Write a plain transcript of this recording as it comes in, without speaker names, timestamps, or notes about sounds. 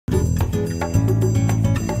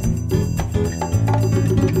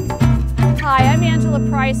Angela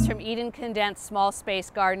Price from Eden Condensed Small Space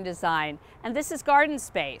Garden Design, and this is Garden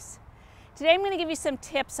Space. Today I'm going to give you some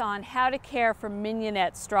tips on how to care for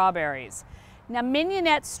mignonette strawberries. Now,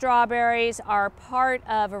 mignonette strawberries are part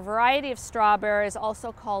of a variety of strawberries,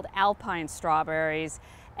 also called Alpine strawberries,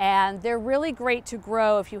 and they're really great to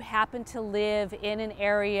grow if you happen to live in an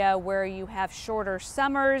area where you have shorter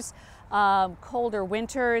summers, colder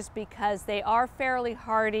winters, because they are fairly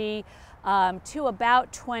hardy to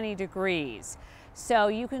about 20 degrees. So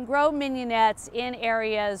you can grow mignonettes in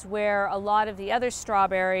areas where a lot of the other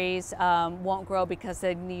strawberries won't grow because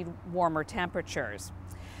they need warmer temperatures.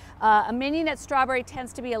 A mignonette strawberry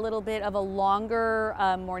tends to be a little bit of a longer,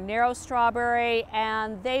 more narrow strawberry,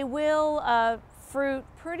 and they will fruit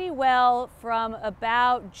pretty well from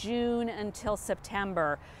about June until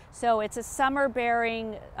September. So it's a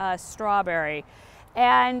summer-bearing strawberry.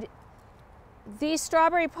 And these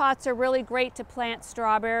strawberry pots are really great to plant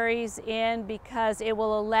strawberries in because it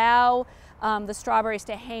will allow the strawberries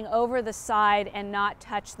to hang over the side and not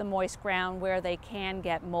touch the moist ground where they can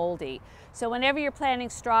get moldy. So whenever you're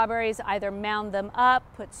planting strawberries, either mound them up,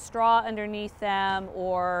 put straw underneath them,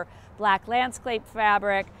 or black landscape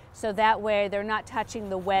fabric, so that way they're not touching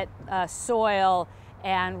the wet soil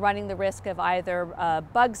and running the risk of either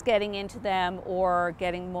bugs getting into them or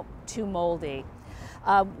getting too moldy.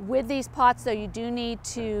 With these pots, though, you do need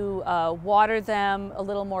to water them a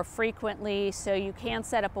little more frequently, so you can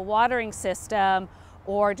set up a watering system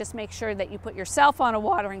or just make sure that you put yourself on a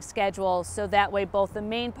watering schedule, so that way both the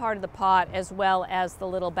main part of the pot as well as the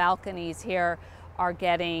little balconies here are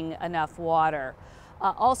getting enough water.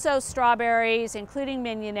 Also, strawberries, including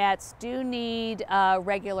mignonettes, do need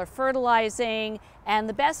regular fertilizing, and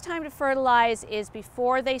the best time to fertilize is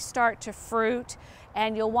before they start to fruit.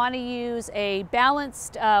 And you'll want to use a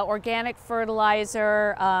balanced organic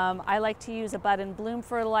fertilizer. I like to use a bud and bloom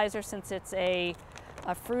fertilizer since it's a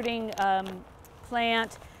fruiting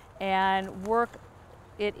plant, and work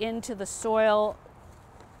it into the soil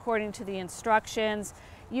according to the instructions.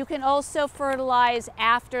 You can also fertilize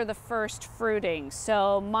after the first fruiting.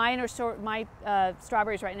 So my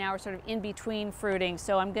strawberries right now are sort of in between fruiting,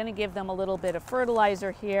 so I'm going to give them a little bit of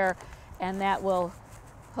fertilizer here, and that will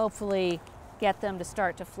hopefully get them to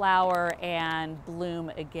start to flower and bloom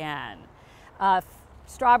again.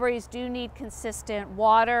 Strawberries do need consistent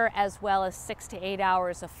water as well as 6 to 8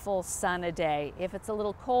 hours of full sun a day. If it's a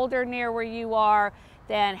little colder near where you are,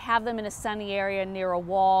 then have them in a sunny area near a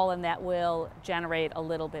wall, and that will generate a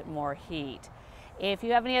little bit more heat. If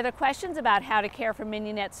you have any other questions about how to care for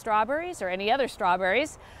mignonette strawberries or any other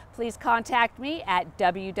strawberries, please contact me at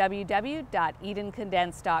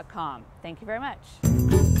www.edencondensed.com. Thank you very much.